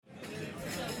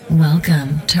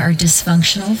Welcome to our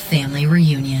dysfunctional family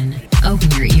reunion.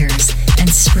 Open your ears and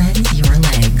spread your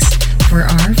legs for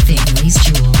our family's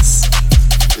jewels.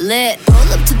 Lit.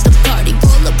 Roll up to the party.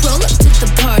 Roll up to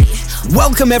the party.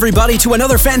 Welcome, everybody, to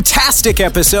another fantastic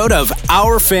episode of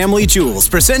Our Family Jewels,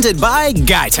 presented by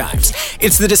Guy Times.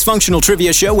 It's the dysfunctional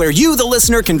trivia show where you, the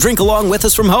listener, can drink along with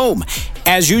us from home.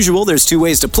 As usual, there's two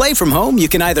ways to play from home. You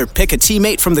can either pick a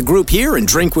teammate from the group here and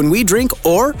drink when we drink,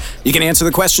 or you can answer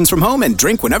the questions from home and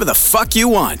drink whenever the fuck you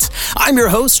want. I'm your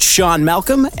host, Sean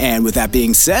Malcolm, and with that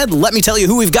being said, let me tell you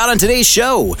who we've got on today's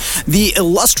show. The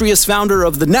illustrious founder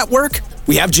of the network,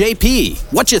 we have JP.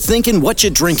 What you thinking, what you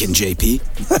drinking,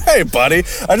 JP? Hey, buddy.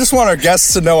 I just want our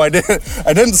guests to know I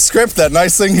didn't script that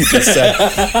nice thing you just said.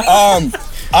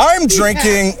 I'm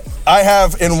drinking, I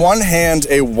have in one hand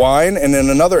a wine and in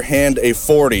another hand a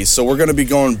 40, so we're going to be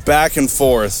going back and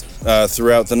forth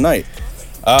throughout the night.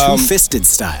 Two-fisted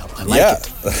style. I like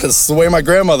it. That's the way my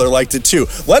grandmother liked it too.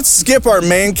 Let's skip our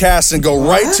main cast and go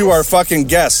right to our fucking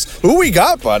guests. Who we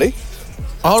got, buddy?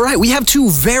 All right, we have two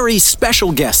very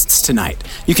special guests tonight.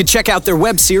 You can check out their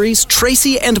web series,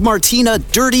 Tracy and Martina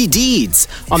Dirty Deeds,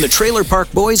 on the Trailer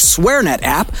Park Boys SwearNet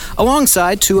app,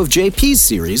 alongside two of JP's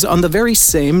series on the very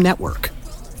same network.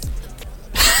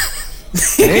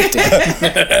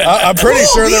 I'm pretty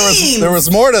sure there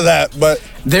was more to that, but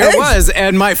there was,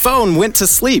 and my phone went to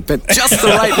sleep at just the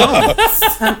right moment.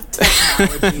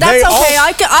 That's okay.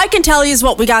 I can tell you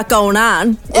what we got going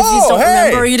on. If you don't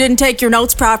remember, or you didn't take your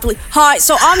notes properly. Hi,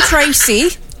 so I'm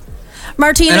Tracy.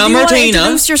 Martina, and I'm do you want to Martina.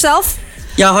 introduce yourself?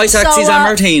 Yeah, hi, sexies. I'm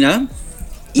Martina.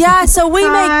 Yeah, so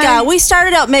we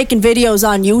started out making videos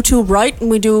on YouTube, right? And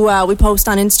we we post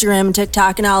on Instagram and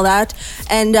TikTok and all that.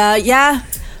 And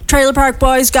Trailer Park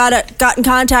Boys got in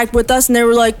contact with us, and they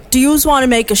were like, do you want to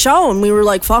make a show? And we were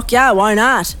like, fuck yeah, why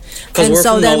not? Because we're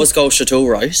from Nova Scotia too,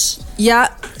 right?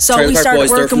 Yeah, so Trailer we Park started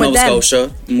Boys, working with them. they're from Nova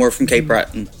Scotia, and we're from Cape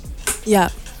Breton. Yeah.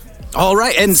 All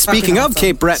right, and speaking of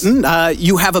Cape Breton,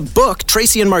 you have a book,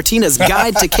 Tracy and Martina's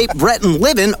Guide to Cape Breton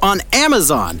Living, on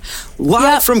Amazon.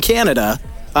 Live from Canada,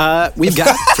 we've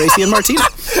got Tracy and Martina.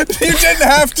 You didn't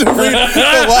have to read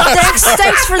the last.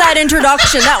 Thanks for that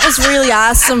introduction. That was really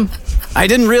awesome. I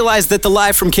didn't realize that the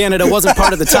Live from Canada wasn't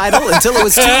part of the title until it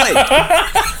was too late.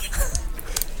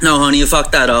 No, honey, you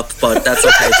fucked that up, but that's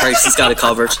okay. Tracy's got it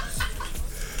covered.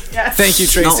 Yes. Thank you,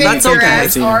 Tracy. No, that's okay.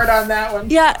 Hard on that one.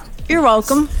 Yeah, you're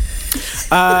welcome.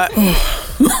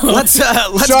 Let's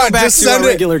Sean, go back to our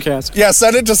regular cast. Yeah,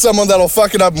 send it to someone that'll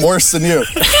fuck it up worse than you.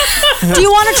 Do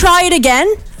you want to try it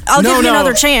again? I'll give you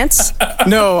another chance.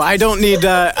 No, I don't need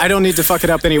to fuck it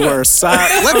up any worse.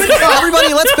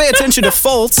 Everybody, let's pay attention to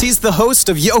Foltz. He's the host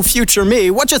of Yo Future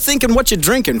Me. What you thinking? What you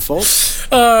drinking, Foltz?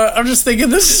 I'm just thinking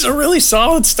this is a really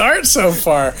solid start so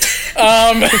far.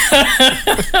 And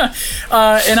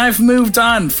I've moved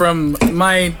on from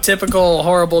my typical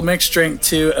horrible mixed drink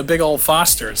to a big old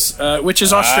Foster's, which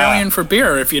is Australian for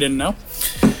beer, if you didn't know.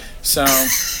 So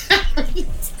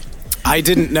I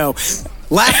didn't know.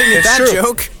 Laughing at that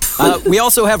joke. We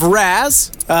also have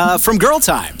Raz from Girl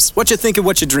Times. What you thinking?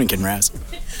 What you drinking, Raz?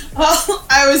 Well,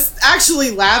 I was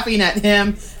actually laughing at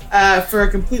him for a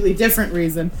completely different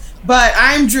reason. But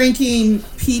I'm drinking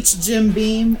Peach Jim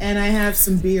Beam, and I have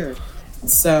some beer.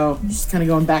 So, just kind of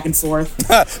going back and forth.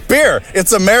 Beer.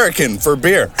 It's American for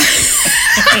beer.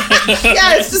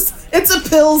 Yeah, it's a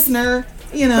Pilsner.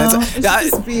 You know, it's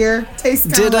just beer.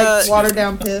 Tastes kind of like watered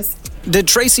down piss. Did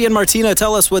Tracy and Martina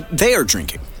tell us what they are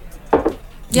drinking?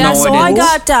 Yeah, so I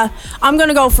got, I'm going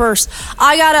to go first.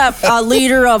 I got a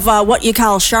liter of what you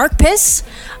call shark piss,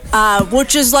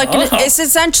 which is like, it's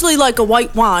essentially like a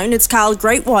white wine. It's called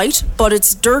Great White, but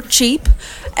it's dirt cheap,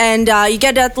 and you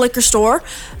get it at the liquor store.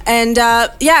 And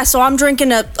so I'm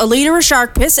drinking a liter of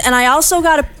shark piss, and I also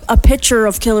got a pitcher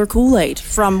of Killer Kool-Aid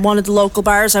from one of the local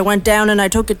bars. I went down and I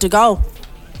took it to go.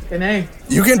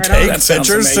 You can take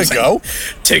pictures to go?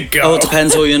 Oh, it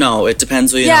depends who you know. It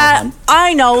depends who you know. Yeah,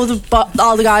 I know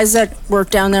all the guys that work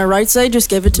down there, right? So they just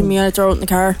give it to me and I throw it in the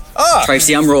car.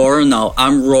 Tracy, I'm roaring though.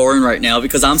 I'm roaring right now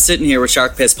because I'm sitting here with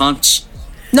Shark Piss Punch.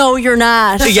 No, you're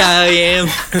not. Yeah, I am.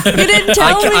 You didn't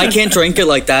tell me. I can't drink it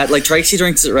like that. Like, Tracy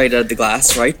drinks it right out of the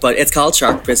glass, right? But it's called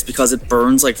shark piss because it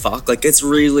burns like fuck. Like, it's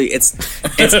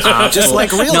awful. Just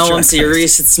like real No, shark I'm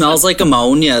serious. It smells like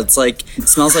ammonia. It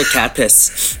smells like cat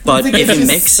piss. But if you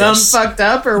mix it... fucked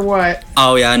up or what?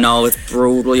 Oh, yeah, no, it's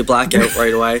brutal. You black out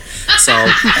right away. So,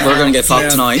 we're going to get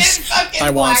fucked tonight. I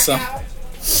want some.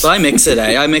 But I mix it,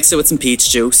 I mix it with some peach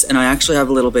juice, and I actually have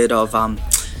a little bit of...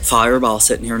 Fireball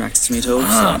sitting here next to me too.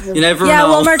 So you never know. Yeah,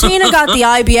 well, Martina got the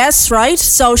IBS, right?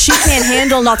 So she can't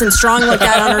handle nothing strong like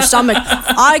that on her stomach.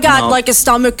 I got like a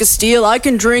stomach of steel. I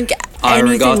can drink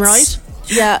anything, right?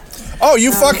 Yeah. Oh,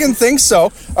 you fucking think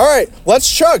so? All right,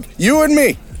 let's chug. You and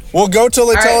me. We'll go till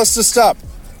they tell us to stop.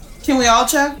 Can we all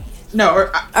chug?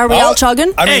 No. Are we all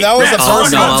chugging? I mean, that was the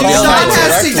first one.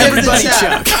 Everybody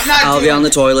chug. I'll be on the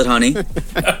toilet, honey. All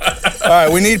right,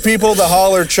 we need people to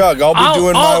holler chug. I'll be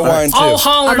doing my wine too. I'll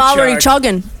holler I'm already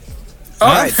chugging. All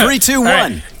right, 3, 2,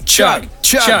 1. Chug,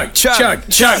 chug, chug, chug,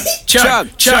 chug, chug,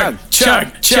 chug, chug,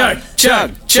 chug,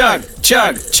 chug, chug,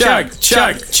 chug, chug,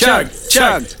 chug, chug,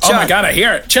 chug. Oh my God, I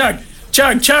hear it. Chug,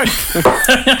 chug, chug.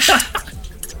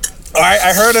 All right,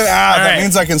 I heard an that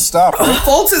means I can stop.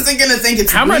 Folks isn't going to think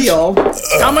it's real.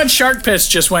 How much shark piss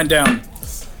just went down?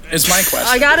 Is my question.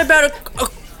 I got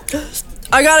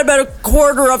about a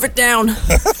quarter of it down.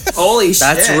 Holy shit.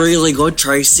 That's really good,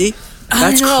 Tracy.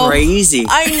 That's crazy.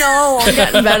 I know. I'm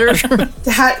getting better.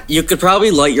 You could probably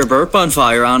light your burp on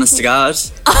fire, honest to God.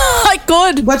 I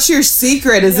could. What's your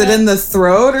secret? Is it in the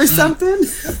throat or something?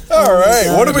 All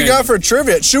right. What do we got for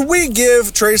trivia? Should we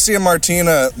give Tracy and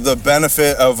Martina the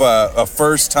benefit of a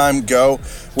first-time go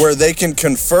where they can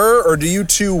confer, or do you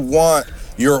two want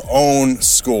your own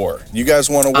score? You guys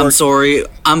want to work?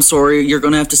 I'm sorry. You're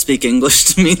going to have to speak English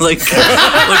to me.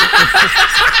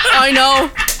 I know.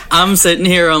 I'm sitting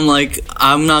here, I'm like,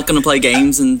 I'm not going to play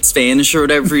games in Spanish or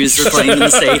whatever you're playing in the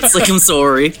States. I'm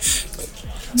sorry.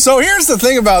 So here's the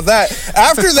thing about that.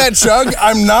 After that chug,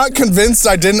 I'm not convinced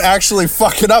I didn't actually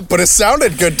fuck it up, but it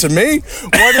sounded good to me.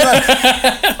 What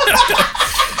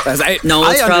did No,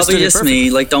 it's probably just me.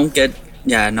 Don't get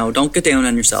down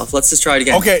on yourself. Let's just try it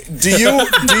again. Okay, do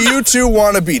you two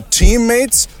want to be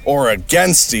teammates or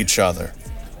against each other?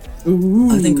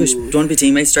 I think do you want to be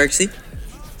teammates, Tracy?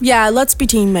 Yeah, let's be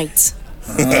teammates.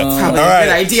 Probably a good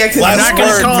idea because I'm not going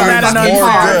to call that an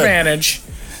unfair advantage.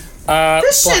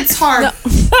 This shit's hard. No.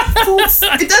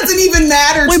 It doesn't even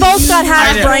matter. We both got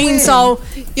half brains, so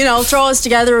throw us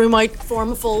together, we might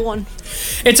form a full one.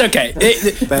 It's okay.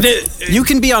 You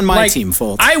can be on my team,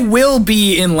 Foltz. I will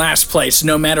be in last place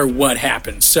no matter what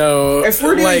happens. So if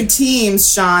we're doing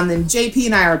teams, Sean, then JP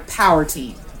and I are a power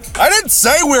team. I didn't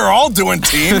say we were all doing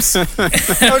teams. I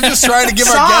was just trying to give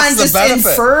our guests the benefit. Sean just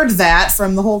inferred that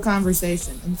from the whole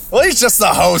conversation. Well, he's just the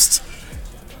host.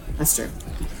 That's true.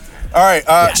 All right,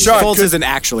 Sean. Foltz isn't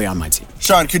actually on my team.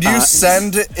 Sean, could you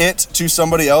send it to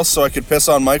somebody else so I could piss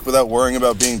on Mike without worrying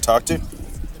about being talked to?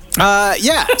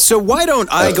 Yeah. So why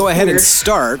don't I go ahead and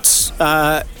start?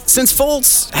 Since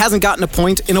Foltz hasn't gotten a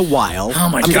point in a while,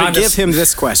 I'm going to give him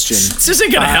this question. This isn't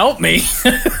going to help me.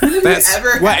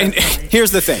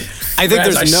 Here's the thing. I think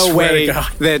there's no way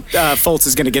that Foltz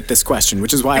is going to get this question,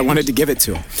 which is why I wanted to give it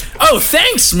to him. Oh,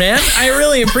 thanks, man. I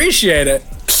really appreciate it.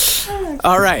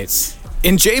 All right.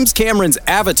 In James Cameron's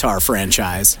Avatar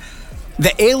franchise,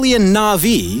 the alien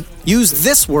Na'vi use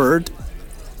this word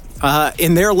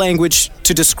in their language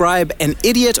to describe an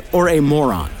idiot or a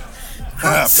moron.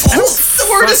 The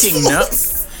word is know.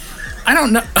 I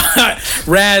don't know.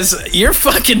 Raz, you're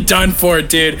fucking done for it,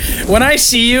 dude. When I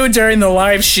see you during the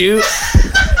live shoot,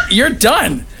 you're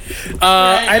done.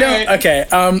 I don't. Okay.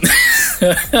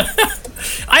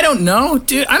 I don't know,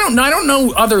 dude. I don't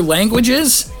know other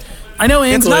languaes. I know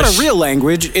English. It's not a real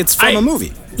language. It's from a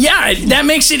movie. Yeah, that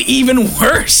makes it even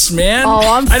worse, man. Oh,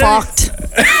 I'm fucked.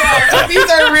 These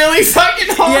are really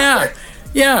fucking hard.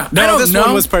 Yeah. No, this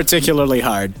one was particularly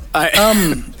hard. I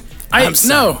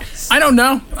don't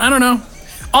know.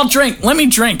 I'll drink. Let me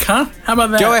drink, huh? How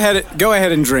about that? Go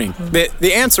ahead and drink.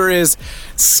 The answer is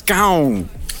scown.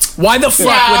 Why the fuck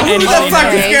would anybody know? Who the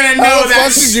fuck is gonna know How the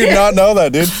that? fuck did you not know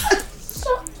that, dude?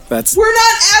 We're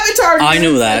not Avatar. I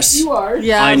knew that. You are.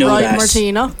 Yeah, I know right, that.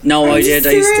 Martina. No, I did.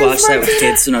 I used to watch that with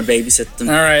kids and I'd babysit them.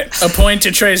 All right, a point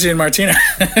to Tracy and Martina.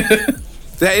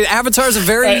 Avatar is a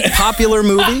very popular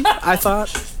movie, I thought.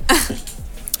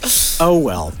 Oh,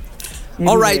 well.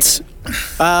 All right.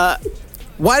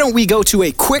 Why don't we go to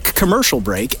a quick commercial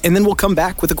break, and then we'll come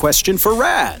back with a question for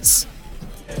Raz.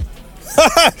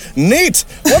 Neat.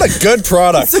 What a good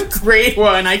product. It's a great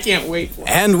one. I can't wait for it.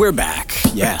 And we're back.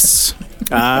 Yes.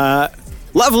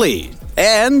 Lovely.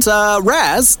 And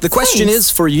Raz, the question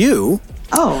is for you.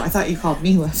 Oh, I thought you called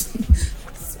me Leslie.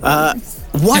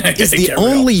 What is the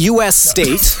only U.S.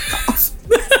 state?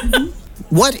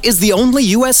 What is the only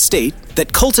U.S. state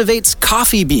that cultivates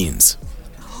coffee beans?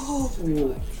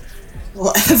 Oh,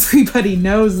 well, everybody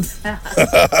knows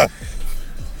that.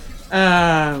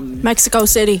 Mexico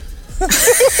City.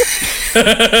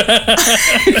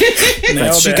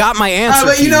 She got my answer.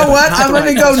 But you know what? I'm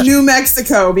going to go New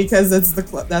Mexico because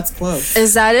that's close.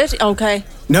 Is that it? Okay.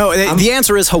 No, the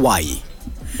answer is Hawaii.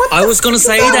 I was going to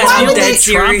say that. I'm dead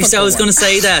serious. I was going to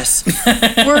say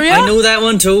that. Were you? I knew that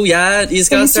one too. Yeah, you just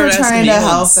got to Thanks for start asking trying me to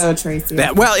help, once. though, Tracy.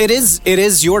 Well, it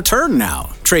is your turn now,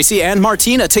 Tracy and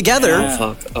Martina together.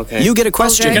 Oh, fuck. Okay. You get a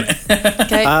question.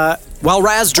 Okay. While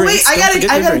Raz drinks. Wait, I don't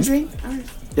got forget a your drink. All right.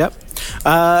 Yep.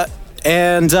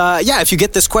 If you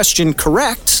get this question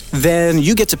correct, then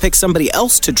you get to pick somebody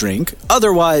else to drink.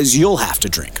 Otherwise, you'll have to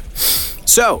drink.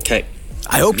 So, Okay.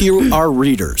 I hope you are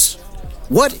readers.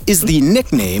 What is the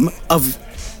nickname of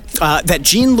that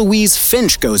Jean Louise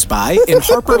Finch goes by in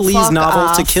Harper Lee's Fuck novel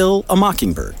off. To Kill a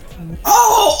Mockingbird?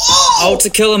 Oh, To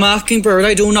Kill a Mockingbird.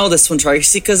 I do know this one,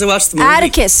 Tracy, because I watched the movie.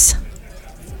 Atticus.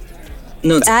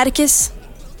 No, it's Atticus.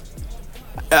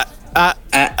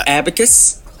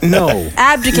 Abacus. No.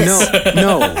 Abdicus.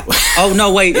 No. Oh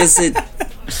no, wait. Is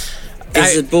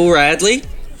it Boo Radley?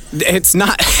 It's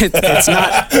not. It's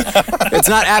not. It's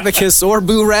not Abacus or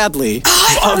Boo Radley.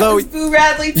 Although Boo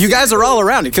Radley. you guys are all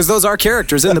around it because those are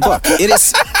characters in the book. It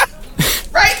is.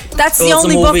 Right. That's the Well, it's a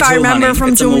only movie book I too, remember honey. from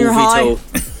It's a junior movie high. too.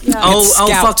 Yeah. Oh,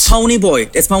 Scout. fuck, Pony Boy.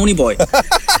 It's Pony Boy.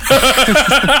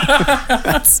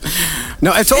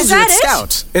 No, I told Is you that it's it?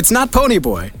 Scout. It's not Pony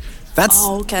Boy. That's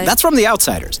okay. That's from The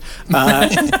Outsiders.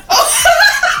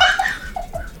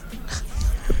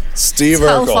 Steve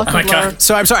Hell Urkel. fucking my God. blur.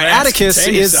 So I'm sorry. Raz, Atticus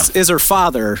contain yourself. is her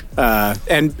father,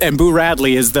 and Boo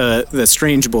Radley is the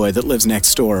strange boy that lives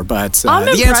next door. But I'm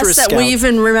the answer is impressed that Scout. we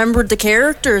even remembered the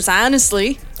characters,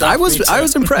 honestly. I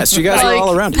was impressed. You guys are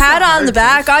all around. Pat on the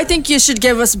back. I think you should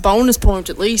give us a bonus point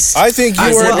at least. I think you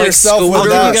Is it earned like yourself Scooter with or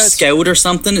that. Scout or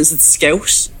something? Is it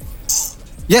Scout?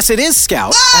 Yes, it is Scout.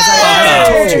 As I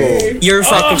told you. You're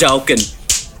fucking joking.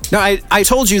 No, I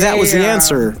told you that was the Yeah.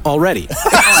 answer already.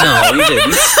 No, you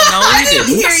didn't. No, I you didn't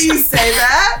didn't. hear you say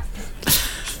that.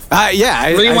 Yeah.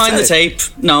 I Rewind the said it. tape.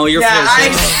 No, you're Yeah, full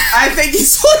of shit. I think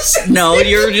he's full of shit. No,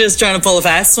 you're just trying to pull a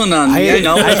fast one on me. I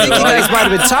know. I think you guys might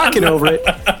have been talking over it.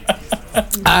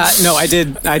 No, I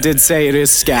did say it is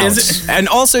Scout. Is it- And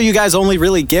also, you guys only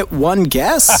really get one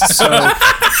guess. So,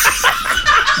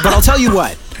 but I'll tell you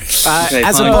what. Okay,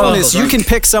 As a fine. bonus, you can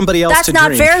pick somebody else That's to not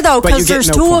drink. fair though, but you because get there's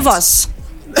no two of points. us.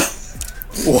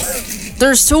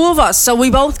 There's two of us, so we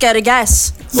both get a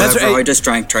guess. That's Whatever, right. I just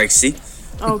drank Tracy.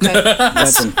 Okay.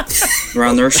 Listen, we're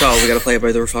on their show. We gotta play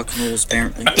by their fucking rules,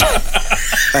 apparently.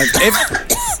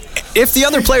 If the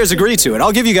other players agree to it,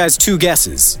 I'll give you guys two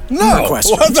guesses. No, per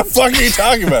question. what the fuck are you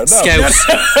talking about? No. Scouts.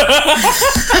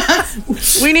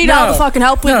 We need all the fucking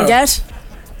help we No. can get.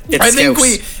 It's I think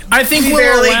We we'll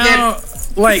barely allow,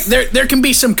 like there can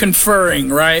be some conferring,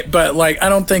 right? But like I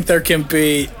don't think there can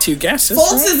be two guesses.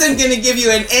 Fultz right? isn't going to give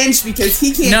you an inch because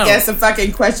he can't No. guess a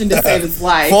fucking question to save his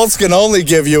life. Fultz can only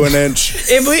give you an inch.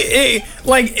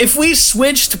 If we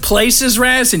switched places,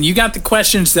 Raz, and you got the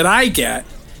questions that I get,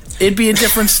 it'd be a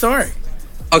different story.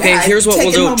 Okay, Yeah, here's what take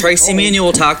we'll it do. home. Tracy, me and you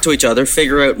will talk to each other,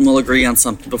 figure out, and we'll agree on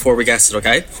something before we guess it,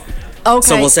 okay? Okay.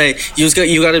 So we'll say,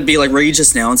 you got to be like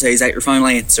Regis now and say, is that your final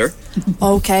answer?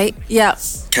 Okay. Yeah.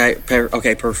 Okay,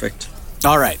 okay, perfect.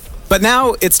 All right. But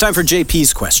now it's time for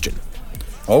JP's question.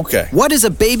 Okay. What is a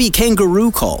baby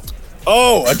kangaroo called?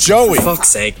 Oh, a Joey. Fuck's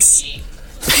sakes.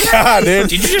 Yeah, dude.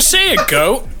 Did you just say a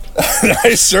goat?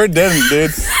 I sure didn't,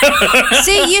 dude.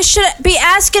 See, you should be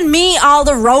asking me all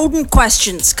the rodent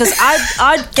questions because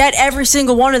I'd get every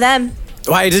single one of them.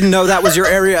 Well, I didn't know that was your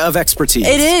area of expertise.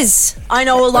 It is. I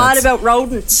know a lot about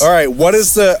rodents. All right, what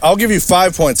is the... I'll give you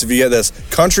 5 points if you get this.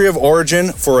 Country of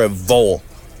origin for a vole.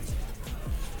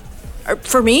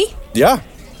 For me, Yeah.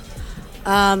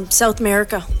 South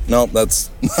America. No, that's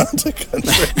not a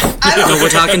country. No, we're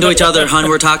talking to each other, hon.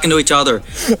 We're talking to each other.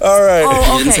 All right.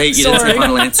 Oh, You didn't okay. say Sorry.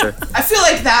 final answer. I feel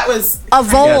like that was A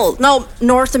vole. No,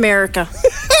 North America.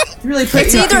 really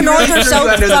It's either North or South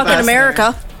fucking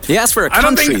America. He asked for a I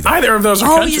don't country. think though. either of those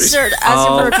are Oh, countries. you started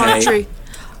asking for a Okay. country.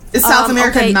 Is South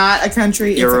America okay. not a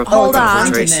country? Europe. It's a, Hold on.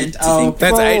 continent. Tracy, Oh,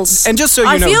 That's Voles. and just so you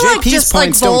I know, feel like JP's just like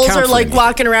points don't voles count are for like anything.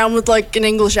 walking around with like an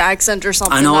English accent or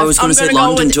something. I know, I was gonna say go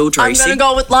London with- too, I'm Tracy. gonna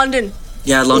go with London.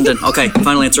 Yeah, London. Okay,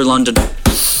 final answer, London.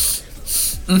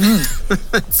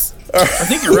 I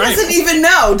think you're right. doesn't even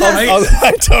know. Does he?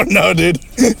 I don't know, dude.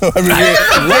 I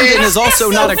mean, London is also So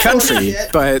not a full of country,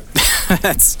 shit. but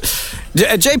that's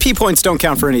JP points don't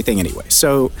count for anything anyway.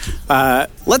 So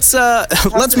let's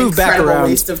That's an move back incredible around.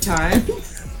 Waste of time.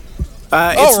 It's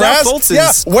now Raz? Fultz's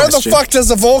Yeah, where the question. fuck does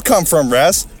the vole come from,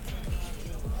 Raz?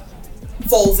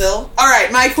 Volville. All right,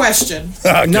 my question.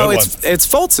 No, Good it's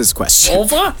Fultz's question.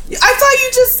 Volva? I thought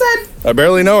you just said. one. I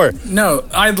barely know her. No,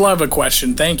 I'd love a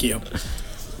question. Thank you.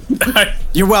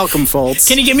 You're welcome, Fultz.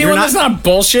 Can you give me You're one that's not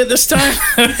bullshit this time?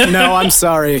 No, I'm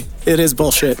sorry. It is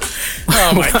bullshit.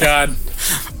 Oh my god.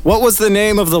 What was the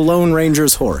name of the Lone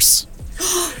Ranger's horse?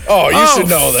 Oh, you should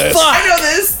know this. Fuck. I know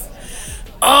this.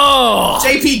 Oh,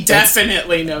 JP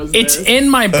definitely knows it's this. in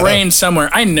my brain somewhere.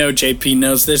 I know JP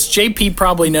knows this. JP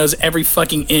probably knows every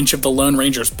fucking inch of the Lone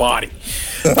Ranger's body.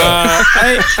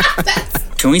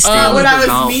 Can we steal what I was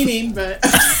knowledge? meaning, but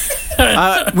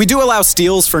We do allow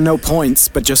steals for no points,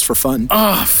 but just for fun.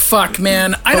 Oh, fuck,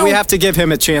 man. But we have to give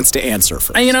him a chance to answer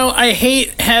first. I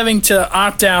hate having to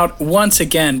opt out once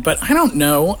again, but I don't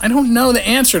know. I don't know the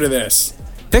answer to this.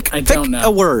 Pick don't know.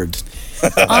 a word.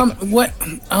 What?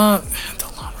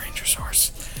 The Lone Ranger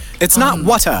source. It's not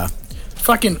whata.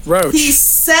 Fucking Roach. he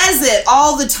says it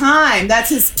all the time. That's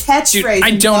his catchphrase. Dude, I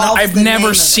don't know. Involves I've the name never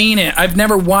of it. seen it. I've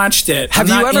never watched it. Have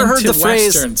I'm you not ever heard into the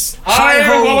phrase, Westerns.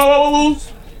 Hi-ho.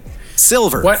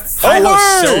 Silver? What? Oh,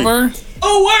 word. Silver?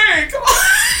 Oh, word! Come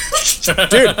on.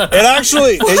 Dude,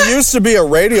 it used to be a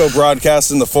radio broadcast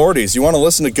in the 40s. You want to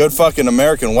listen to good fucking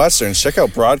American Westerns, check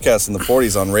out broadcasts in the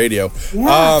 40s on radio.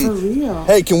 Yeah, for real.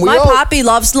 Hey, can we My all... poppy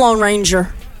loves Lone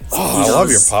Ranger. Oh, I love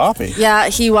your poppy. Yeah,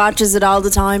 he watches it all the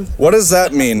time. What does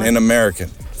that mean in American?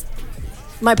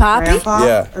 My poppy? Grandpa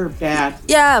Yeah. or dad?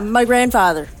 Yeah, my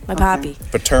grandfather. My poppy.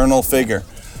 Paternal figure.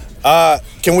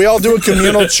 Can we all do a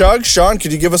communal chug? Sean,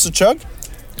 could you give us a chug?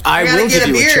 I gotta will get give a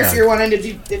you a beer if chug. you're wanting to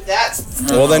do if that's.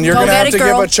 Well, then you're Go going to get have it, to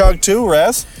girl. give a chug too,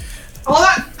 Raz. Hold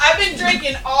on, I've been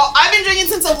drinking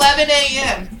since 11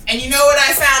 a.m. And you know what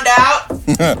I found out?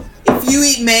 If you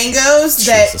eat mangoes,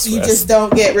 that Jesus, you Raz. just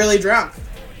don't get really drunk.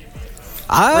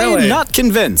 I'm Really? not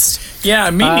convinced. Yeah,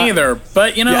 me neither.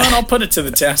 But you know what? I'll put it to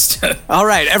the test. All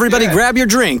right, everybody grab your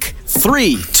drink.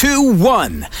 3, 2,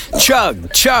 1.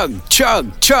 Chug, chug,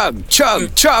 chug, chug, chug,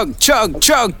 chug, chug,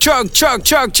 chug, chug, chug, chug,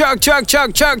 chug, chug,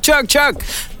 chug, chug, chug, chug.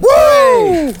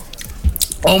 Woo!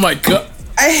 Oh my god.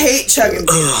 I hate chugging.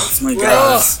 Oh my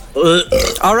god.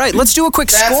 All right, let's do a quick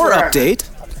That's score right. update.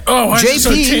 Oh, why is it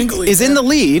so JP tingly? is in the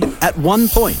lead at 1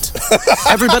 point.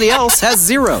 Everybody else has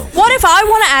 0. What if I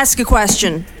want to ask a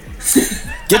question?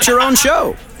 Get your own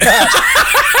show.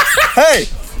 Hey,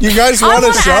 you guys I want a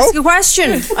want to show? ask a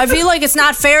question. I feel like it's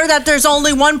not fair that there's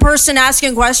only one person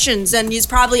asking questions, and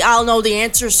I'll know the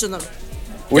answers to them.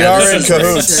 We Yeah, are this in is very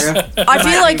cahoots. I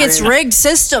feel like it's rigged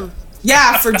system.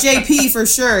 Yeah, for JP for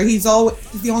sure. He's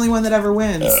the only one that ever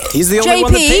wins. He's the only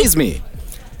one that JP? pays me.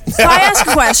 Can I ask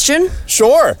a question?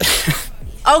 Sure.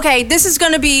 Okay, this is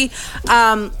going to be.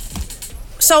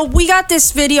 So we got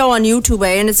this video on YouTube,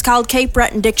 and it's called Cape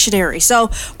Breton Dictionary. So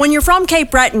when you're from Cape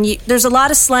Breton, there's a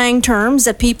lot of slang terms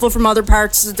that people from other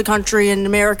parts of the country and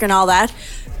America and all that,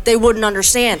 they wouldn't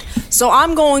understand. So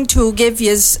I'm going to give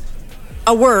you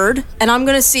a word, and I'm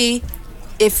going to see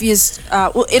if you.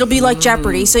 It'll be like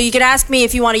Jeopardy. So you can ask me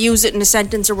if you want to use it in a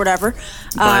sentence or whatever.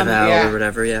 By vowel yeah. or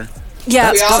whatever, yeah.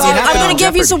 Yeah, We so also have I'm going on to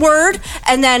give you Jeopardy. a word,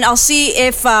 and then I'll see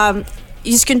if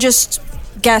you can just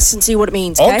guess and see what it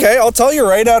means. Okay, I'll tell you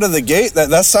right out of the gate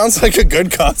that sounds like a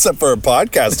good concept for a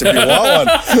podcast. If you want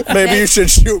one, maybe you should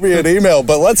shoot me an email,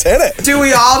 but let's hit it. Do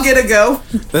we all get a go?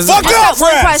 This is Fuck I off, got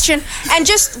one Raz! question, and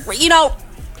just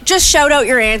shout out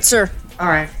your answer. All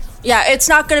right. Yeah, it's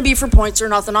not going to be for points or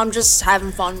nothing. I'm just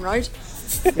having fun, right?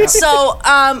 So,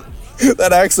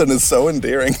 That accent is so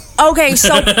endearing. okay,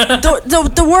 so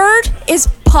the word is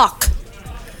puck.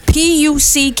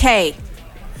 P-U-C-K.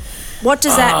 What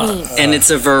does that mean? And it's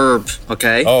a verb,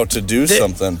 okay? Oh, to do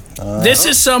something. This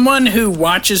is someone who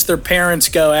watches their parents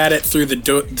go at it through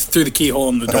the keyhole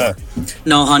in the door.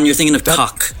 No, hon, you're thinking of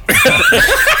cock.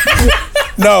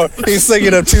 No, he's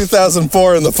thinking of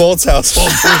 2004 in the Foltz household.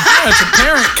 Yeah, it's a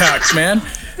parent cock, man.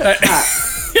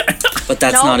 But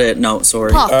that's No. not it. No,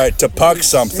 sorry. Puck. All right, to puck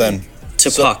something.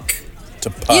 To puck. To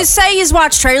puck. You say you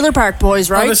watch Trailer Park Boys,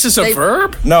 right? Oh, this is a They-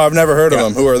 verb? No, I've never heard of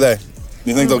them. Who are they?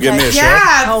 You think they'll give me a show?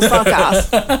 Yeah. Oh, fuck off.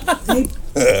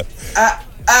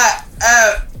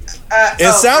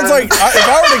 It sounds like, if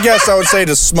I were to guess, I would say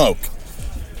to smoke.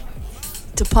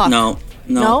 To puck. No.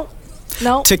 No?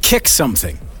 No? to kick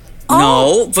something.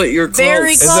 No, but you're close.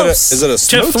 Very close. Is it a To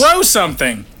smooch? throw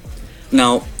something.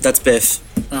 No, that's Biff.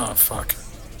 Oh, fuck.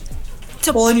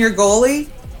 Pulling your goalie.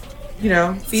 You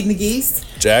know, feeding the geese.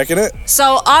 Jacking it?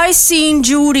 So I seen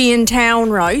Judy in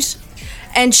town, right?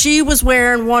 And she was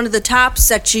wearing one of the tops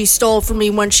that she stole from me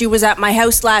when she was at my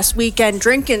house last weekend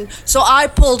drinking. So I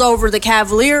pulled over the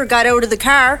Cavalier, got out of the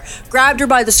car, grabbed her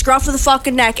by the scruff of the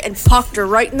fucking neck, and pucked her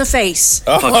right in the face.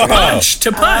 Punch.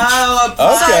 To punch.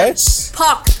 Oh, Okay.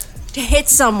 Puck. To hit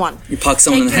someone. You puck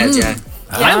someone in the head, yeah.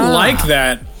 I like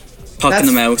that. Puck in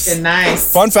the mouth. fucking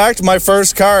nice. Fun fact, my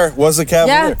first car was a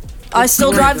Cavalier. Yeah. I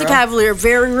still drive the Cavalier.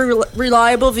 Very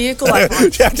reliable vehicle. I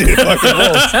find. Yeah, dude, fucking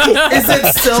rules. Is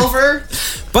it silver?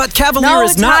 But Cavalier No,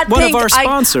 is it's not hot one pink. of our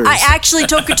sponsors. I actually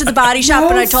took it to the body shop No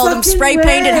and I told them fucking spray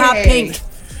paint it hot way. pink.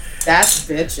 That's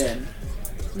bitchin'.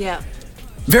 Yeah.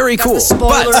 Very Got cool. the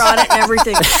spoiler on it and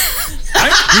everything.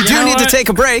 We do need to take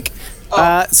a break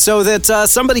so that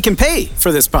somebody can pay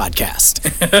for this podcast.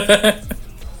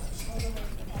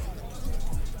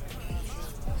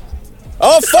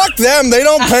 Oh, fuck them. They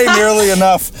don't pay nearly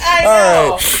enough. I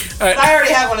know. All right. I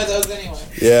already have one of those anyway.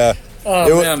 Yeah.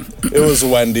 Oh, man. It was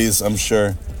Wendy's, I'm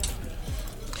sure.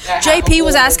 JP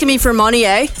was asking me for money,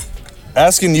 eh?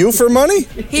 Asking you for money?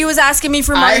 He was asking me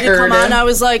for money to come on. I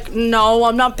was like, no,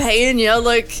 I'm not paying you.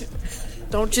 Like,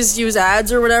 don't just use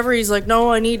ads or whatever. He's like,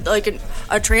 no, I need like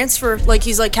a transfer. Like,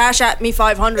 he's like, cash at me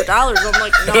 $500. I'm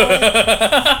like, no.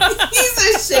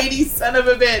 He's a shady son of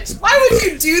a bitch. Why would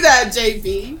you do that,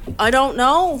 JP? I don't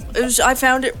know. I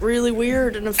found it really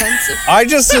weird and offensive. I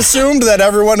just assumed that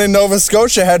everyone in Nova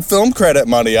Scotia had film credit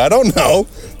money. I don't know.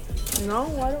 No,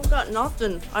 I don't got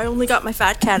nothing. I only got my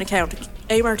Fat Cat account.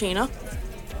 Hey, Martina.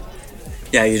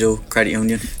 Yeah, you do. Credit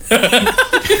union.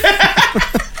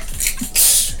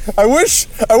 I wish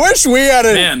we had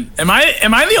a... Man, am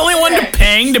I the only one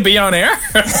paying to be on air?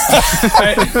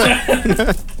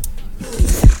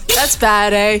 That's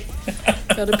bad, eh?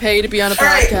 Gotta pay to be on a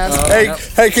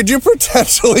podcast. Hey, could you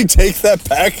potentially take that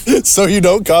back so you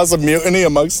don't cause a mutiny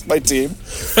amongst my team?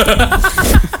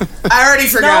 I already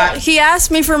forgot. No, he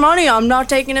asked me for money. I'm not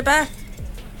taking it back.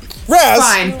 Raz,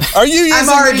 Fine. are you using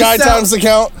the Guy Times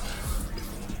account?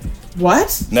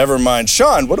 What? Never mind.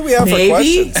 Sean, what do we have for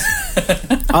questions?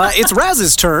 It's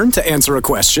Raz's turn to answer a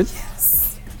question.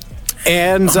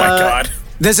 And Oh, my God.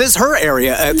 this is her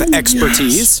area of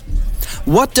expertise.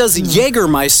 What does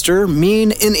Jägermeister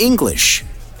mean in English?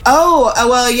 Oh,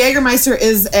 well, a Jägermeister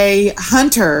is a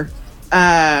hunter,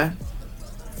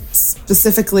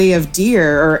 specifically of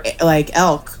deer or like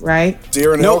elk, right?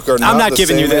 Deer and Nope, elk are not I'm not the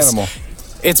giving same you this. animal.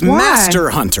 It's Why? Master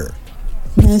Hunter.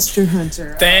 Master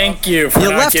Hunter. Thank you for You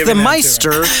not left giving the that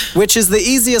to her. Meister, which is the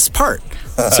easiest part.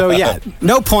 So yeah,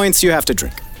 no points. You have to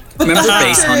drink. Remember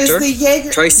Base Hunter?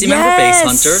 Tracy, remember Base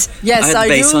Hunter? Yes, I had I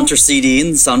the Base do. Hunter CD in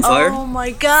Sunfire. Oh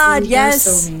my God! Yes.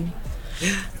 So mean.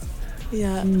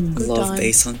 Yeah. I Good love time.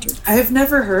 Base Hunter. I've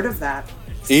never heard of that.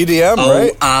 EDM, Oh,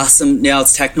 right? awesome. Yeah,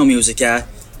 it's techno music, yeah.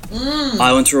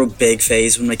 I went through a big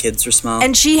phase when my kids were small.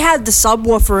 And she had the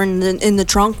subwoofer in the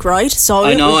trunk, right? So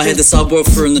I it know, was I had the just-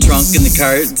 subwoofer in the trunk in the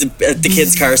car, the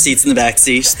kids' car seats in the back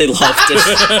seat. They loved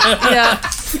it. Yeah.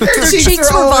 Their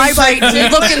cheeks were vibrating. You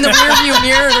look in the rearview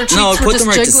mirror, their cheeks No, I were put just them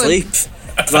right to jiggling. sleep.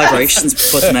 The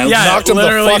vibrations put them out. Yeah, Knocked 'em the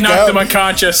literally fuck knocked out. them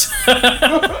unconscious.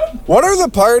 What are the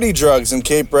party drugs in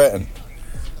Cape Breton?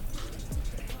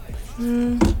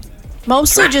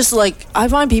 Mostly just like, I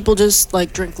find people just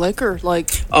like drink liquor.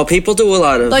 Like Oh, people do a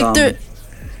lot of they're.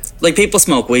 like people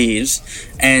smoke weed,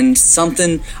 and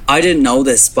something I didn't know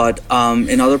this, but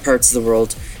in other parts of the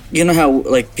world, you know how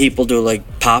like people do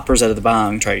like poppers out of the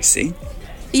bong, Tracy.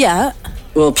 Yeah.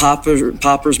 Well,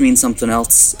 poppers mean something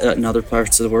else in other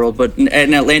parts of the world, but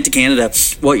in Atlantic Canada,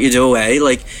 what you do,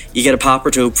 like you get a popper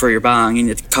tube for your bong, and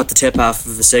you cut the tip off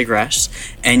of a cigarette,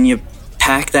 and you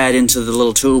pack that into the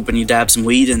little tube, and you dab some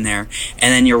weed in there,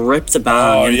 and then you rip the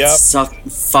bong, and yep. it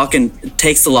fucking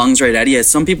takes the lungs right out of you.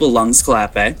 Some people's lungs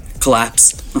collapse.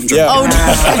 I'm drunk. Yeah. Oh,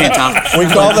 I can't talk. We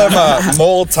call them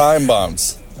mole time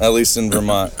bombs, at least in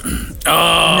Vermont.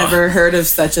 Never heard of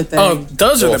such a thing. Oh,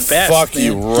 those are Well, the best. fuck man.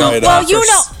 you right Well, up.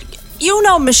 you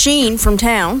know Machine from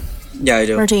town, Yeah, I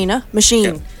do. Martina. Machine.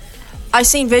 Yeah. I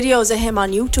seen videos of him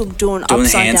on YouTube doing Doing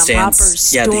upside down handstands.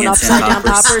 poppers. Yeah, the doing handstand upside down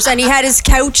poppers. poppers. And he had his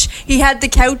couch. He had the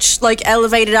couch like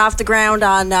elevated off the ground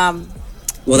on.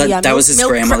 Well, that, Yeah, that was his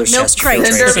milk grandmother's milk Chesterfield.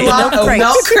 crate. Tracy. Milk crate.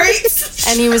 Milk crate?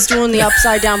 And he was doing the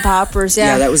upside down poppers. Yeah,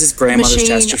 Yeah, that was his grandmother's Machine.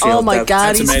 Chesterfield. Oh my That- God,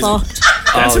 that's he's amazing. fucked.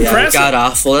 That's oh, yeah, impressive. God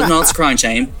awful. No, it's a crying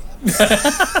shame.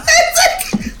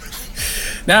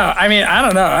 No, I mean, I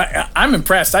don't know. I'm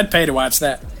impressed. I'd pay to watch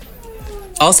that.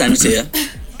 I'll send it to you.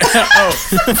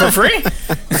 For free?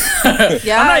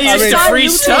 Yeah, I'm not used it's to on free YouTube.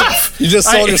 stuff. You just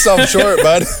sold yourself short,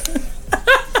 bud.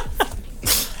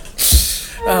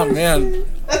 Oh, man.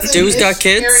 That's a Dude's got niche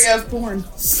kids? area of porn.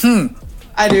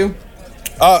 I do.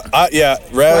 Yeah,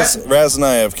 Raz and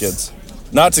I have kids.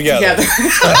 Not together.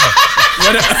 Separate.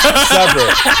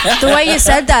 The way you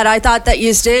said that, I thought that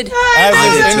you did. As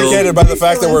is do too. indicated by the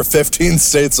fact that we're 15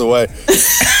 states away.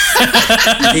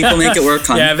 People make it work,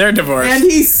 hon. Yeah, they're divorced. And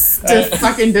he's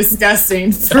fucking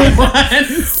disgusting for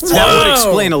once. That would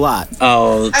explain a lot.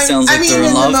 Oh, sounds like they're in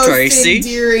the love, most Tracy.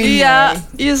 endearing Yeah, way.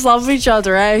 you just love each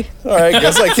other, eh? All right,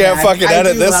 guess I can't fucking I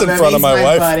edit do this love in him. front of He's my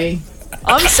wife. buddy.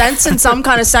 I'm sensing some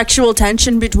kind of sexual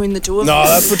tension between the two of No, you.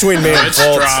 that's between me and It's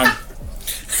Colts. strong.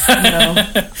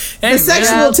 The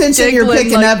sexual tension you're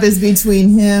picking up is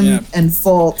between him and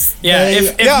Fultz. Yeah, They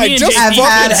if me and have JP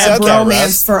had said a that,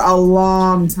 romance for a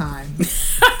long time.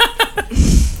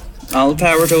 All the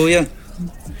power to you.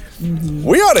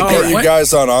 We ought to get you what?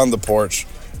 guys on the porch.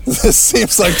 This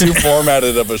seems like too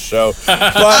formatted of a show. But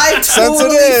I since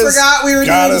totally it is, forgot we were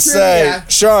gotta doing say, trivia.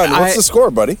 Sean, what's the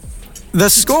score, buddy? The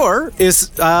score is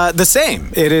the same.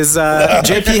 It is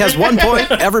JP has 1 point.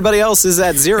 Everybody else is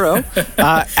at 0.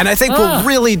 And I think we'll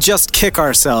really just kick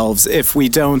ourselves if we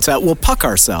don't. We'll puck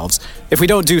ourselves if we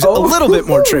don't do a little bit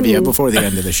more trivia before the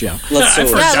end of the show. Let's do it.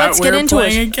 forgot let's we get were into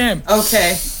playing it. a game.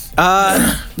 Okay.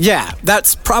 Yeah,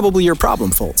 that's probably your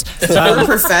problem, Fultz. We're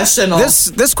professional.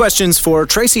 This question's for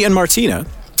Tracy and Martina.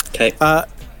 Okay.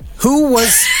 Who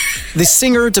was the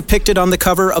singer depicted on the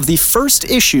cover of the first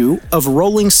issue of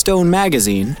Rolling Stone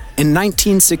magazine in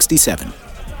 1967?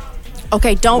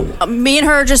 Okay, don't. Me and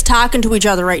her are just talking to each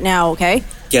other right now. Okay.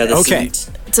 yeah, this okay. is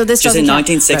So this just in doesn't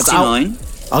count.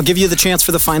 1969, I'll give you the chance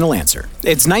for the final answer.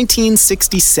 It's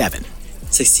 1967.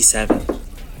 67. Who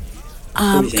do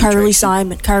you think, Carly Tracy?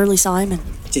 Simon. Carly Simon.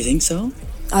 Do you think so?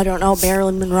 I don't know.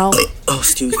 Marilyn Monroe. Oh,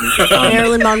 excuse me.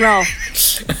 Marilyn Monroe.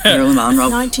 Marilyn Monroe.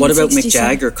 What about Mick 1967?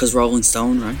 Jagger? Because Rolling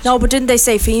Stone, right? No, but didn't they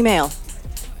say female?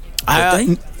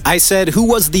 Did they? I said, who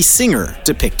was the singer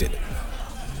depicted?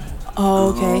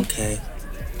 Oh, okay. Okay.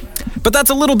 But that's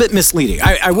a little bit misleading.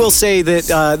 I will say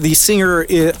that the singer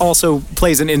also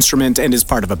plays an instrument and is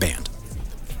part of a band.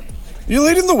 You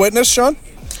leading the witness, Sean?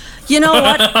 You know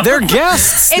what? They're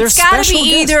guests. It's got to be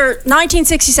either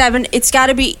 1967. It's got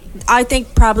to be. I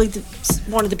think probably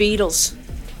one of the Beatles.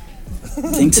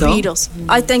 Think The so? Beatles.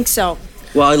 I think so.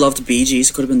 Well, I love the Bee Gees.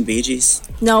 Could have been the Bee Gees.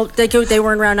 No, they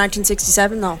weren't around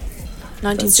 1967 though.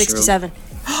 1967.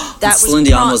 That was Celine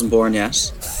Dion prom- wasn't born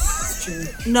yet.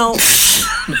 No.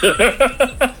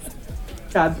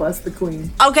 God bless the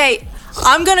Queen. Okay,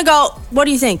 I'm gonna go. What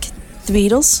do you think? The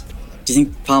Beatles. Do you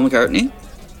think Paul McCartney?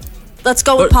 Let's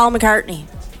go with But- Paul McCartney.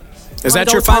 Is Wanna that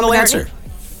go your with Paul final McCartney? answer?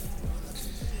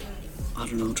 I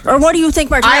don't know. Or what do you think,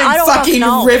 Martina? I I'm don't fucking fucking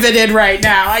know. riveted right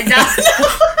now. I got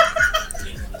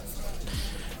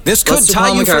This could Let's do tie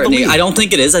Paul you for the McCartney. lead. I don't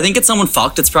think it is. I think it's someone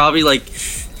fucked. It's probably like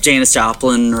Janis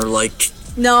Joplin or like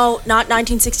No, not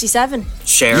 1967.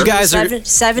 Cher. You guys are.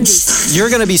 70s. You're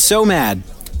gonna be so mad.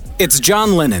 It's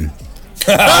John Lennon. For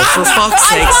fuck's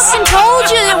I sakes. fucking told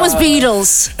you it was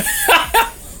Beatles.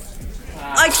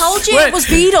 I told you it Wait, was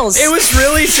Beatles. It was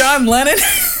really John Lennon?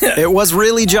 It was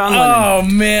really John Lennon. Oh,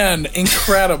 man.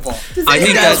 Incredible. I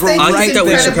think guys that think I it's think that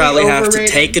we should incredibly probably have to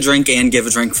overrated? take a drink and give a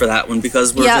drink for that one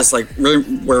because we're Yeah. just like we're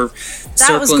was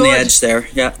circling the good. edge there.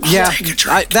 Yeah. Yeah,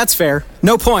 that's fair.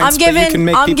 No points. I'm but you can giving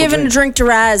make people a drink to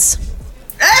Raz.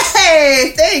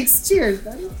 Hey, thanks. Cheers,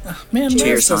 buddy. Man, Cheers,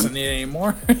 Cheers son. doesn't need any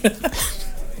more.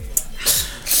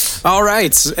 All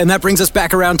right, and that brings us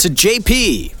back around to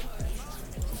JP.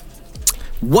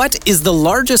 What is the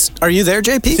largest? Are you there,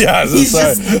 JP? Yeah, He's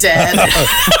just dead.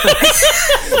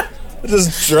 I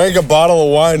just drank a bottle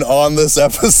of wine on this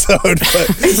episode.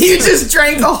 But, You just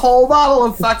drank a whole bottle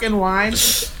of fucking wine.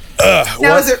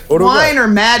 Now, is it what do we wine got? or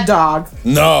Mad Dog?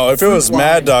 No, if it was wine.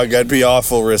 Mad Dog, I'd be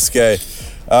awful risque.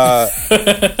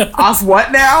 Off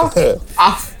what now?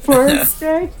 Off for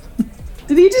risque?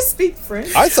 Did he just speak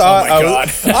French? I thought Oh my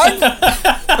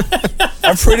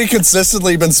I've pretty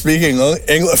consistently been speaking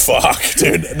English. Fuck,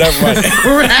 dude. Never mind.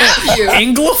 Where have you?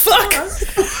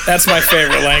 Anglofuck? That's my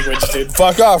favorite language, dude.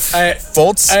 Fuck off, I-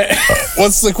 Fultz.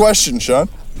 What's the question, Sean?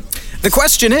 The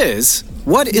question is,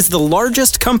 what is the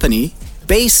largest company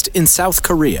based in South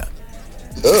Korea?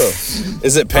 Ugh.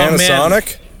 Is it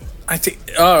Panasonic? I think.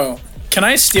 Oh, can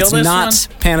I steal It's this not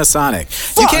one?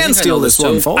 Panasonic. You I can think I steal know this this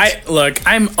one, too. folks. Look,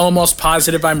 I'm almost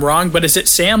positive I'm wrong, but is it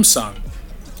Samsung?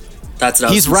 That's what I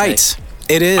was He's gonna right. say.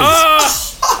 It is. Did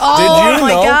Oh you my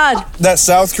know God. that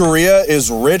South Korea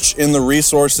is rich in the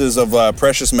resources of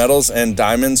precious metals and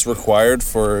diamonds required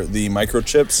for the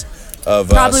microchips of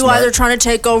Probably why smart- they're trying to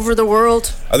take over the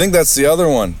world. I think that's the other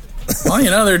one.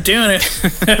 Well, they're doing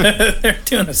it. They're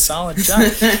doing a solid job.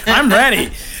 I'm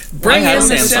ready. Bring I had in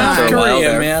the Samsung South for a while Korea,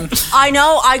 there. man. I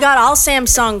know. I got all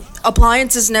Samsung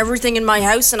appliances and everything in my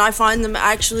house, and I find them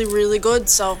actually really good.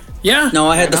 So Yeah. No,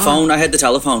 I had the phone. I had the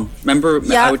telephone. Remember,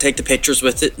 Yeah. I would take the pictures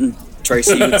with it, and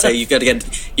Tracy would say, "You need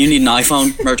an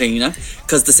iPhone, Martina,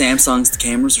 because the Samsungs, the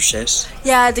cameras are shit."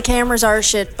 yeah, the cameras are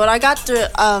shit. But I got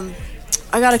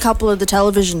a couple of the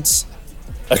televisions.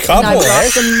 A couple, and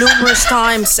I've dropped them numerous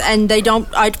times, and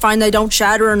I find they don't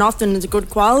shatter or nothing. It's good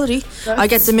quality. I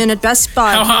get them in at Best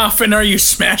Buy. How often are you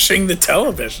smashing the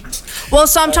televisions? Well,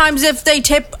 sometimes if they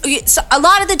tip, a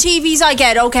lot of the TVs I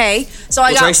get, okay. So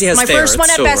I got my first one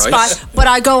at Best Buy, but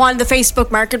I go on the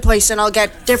Facebook Marketplace and I'll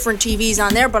get different TVs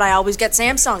on there, but I always get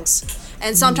Samsungs.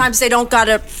 And sometimes they don't got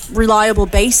a reliable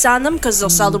base on them because they'll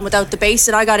sell them without the base,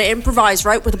 and I got to improvise,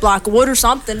 right, with a block of wood or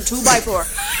something,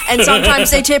 2x4. And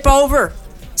sometimes they tip over.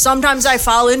 Sometimes I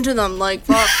fall into them, like,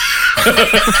 fuck.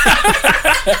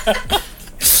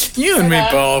 You and me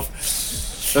both.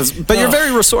 But you're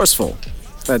very resourceful.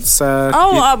 That's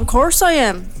of course I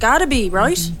am. Gotta be,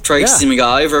 right? Tracy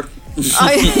MacGyver.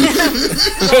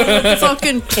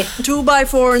 Fucking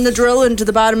 2x4 in the drill into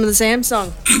the bottom of the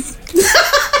Samsung.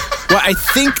 Well, I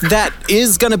think that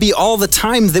is going to be all the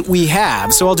time that we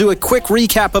have, so I'll do a quick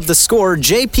recap of the score.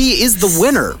 JP is the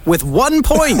winner with 1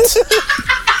 point.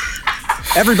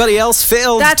 Everybody else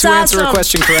failed to answer a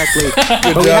question correctly.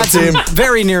 But we had some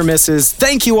very near misses.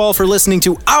 Thank you all for listening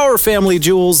to Our Family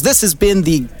Jewels. This has been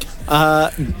the...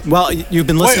 you've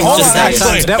been listening to the Bad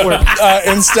Times Network.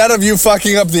 Instead of you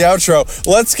fucking up the outro,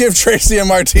 let's give Tracy and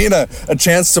Martina a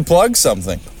chance to plug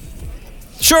something.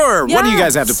 Sure. Yes. What do you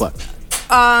guys have to plug?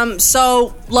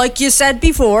 So, like you said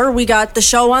before, we got the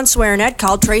show on SwearNet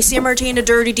called Tracy and Martina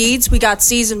Dirty Deeds. We got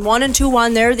season 1 and 2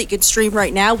 on there that you can stream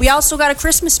right now. We also got a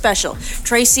Christmas special,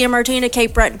 Tracy and Martina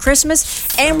Cape Breton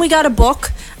Christmas. And we got a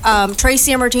book,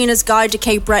 Tracy and Martina's Guide to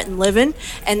Cape Breton Living.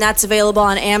 And that's available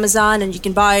on Amazon, and you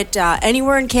can buy it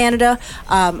anywhere in Canada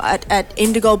at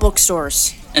Indigo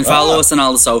bookstores. And follow us on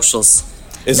all the socials.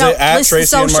 Is it at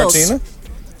Tracy and Martina?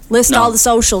 List all the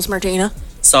socials, Martina.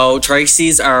 So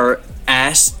Tracy's are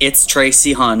at It's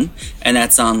Tracy Hun, and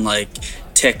that's on like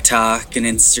TikTok and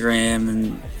Instagram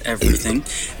and everything.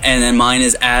 And then mine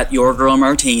is at Your Girl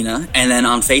Martina, and then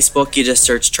on Facebook you just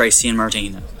search Tracy and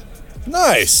Martina.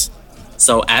 Nice.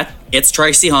 So at It's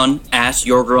Tracy Hun, at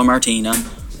Your Girl Martina,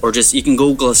 or just you can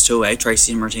Google us too,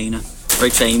 Tracy and Martina. Very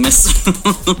famous.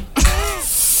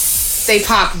 They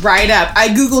pop right up. I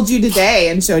Googled you today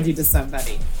and showed you to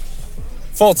somebody.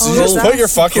 Folks, you just put your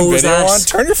fucking video on.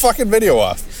 Turn your fucking video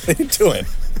off. What are you doing?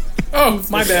 Oh,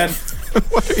 my bad.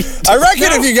 I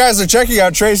reckon if you guys are checking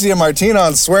out Tracy and Martina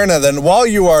on SwearNet, then while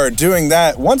you are doing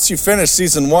that, once you finish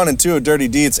season 1 and 2 of Dirty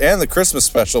Deeds and the Christmas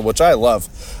special, which I love,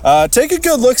 take a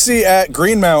good look-see at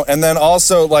Greenmount, and then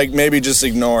also maybe just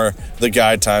ignore the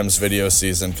Guide Times video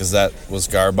season because that was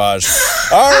garbage.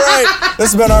 All right,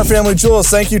 this has been Our Family Jewels.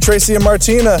 Thank you, Tracy and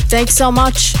Martina. Thanks so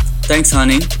much. Thanks,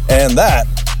 honey. And that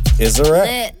is a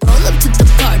wrap. Roll up to the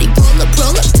party, roll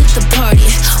up to the